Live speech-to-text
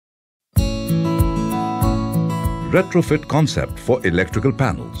retrofit concept for electrical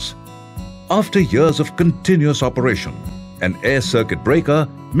panels. After years of continuous operation, an air circuit breaker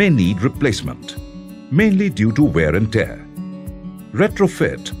may need replacement, mainly due to wear and tear.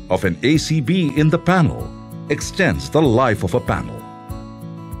 Retrofit of an ACB in the panel extends the life of a panel.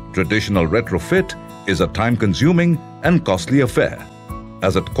 Traditional retrofit is a time-consuming and costly affair,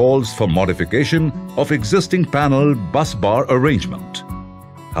 as it calls for modification of existing panel bus bar arrangement.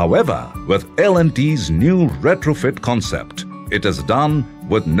 However, with L&T's new retrofit concept, it is done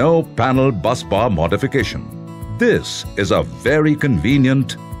with no panel bus bar modification. This is a very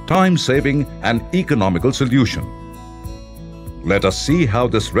convenient, time-saving and economical solution. Let us see how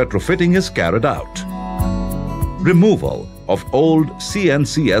this retrofitting is carried out. Removal of old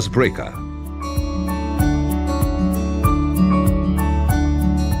CNCS breaker.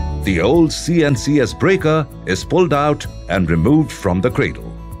 The old CNCS breaker is pulled out and removed from the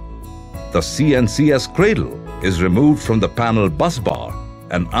cradle. The CNCS cradle is removed from the panel bus bar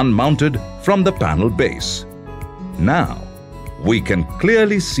and unmounted from the panel base. Now, we can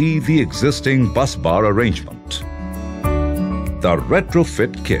clearly see the existing bus bar arrangement. The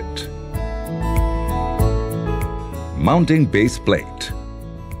retrofit kit. Mounting base plate.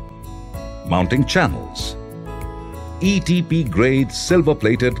 Mounting channels. ETP grade silver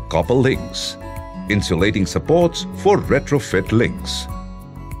plated copper links. Insulating supports for retrofit links.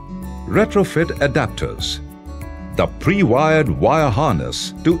 Retrofit adapters. The pre-wired wire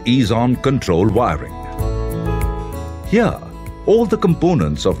harness to ease on control wiring. Here, all the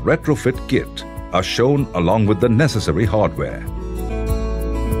components of retrofit kit are shown along with the necessary hardware.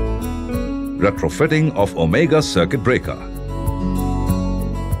 Retrofitting of Omega circuit breaker.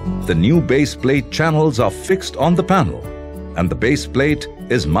 The new base plate channels are fixed on the panel and the base plate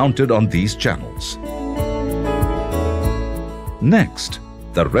is mounted on these channels. Next,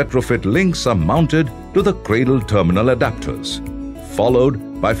 the retrofit links are mounted to the cradle terminal adapters,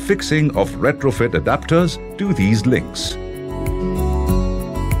 followed by fixing of retrofit adapters to these links.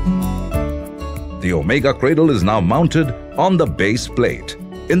 The Omega cradle is now mounted on the base plate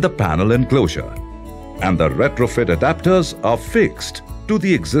in the panel enclosure, and the retrofit adapters are fixed to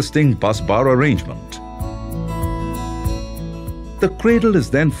the existing bus bar arrangement. The cradle is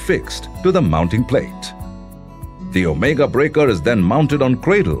then fixed to the mounting plate. The Omega breaker is then mounted on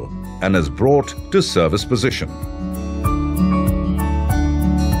cradle and is brought to service position.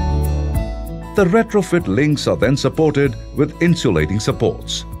 The retrofit links are then supported with insulating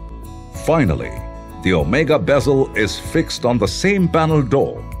supports. Finally, the Omega bezel is fixed on the same panel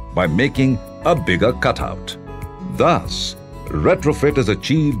door by making a bigger cutout. Thus, retrofit is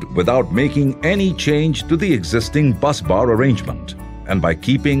achieved without making any change to the existing bus bar arrangement and by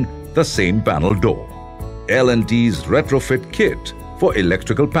keeping the same panel door. L&T's retrofit kit for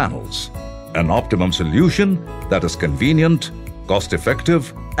electrical panels, an optimum solution that is convenient,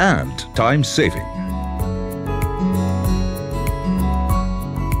 cost-effective and time-saving.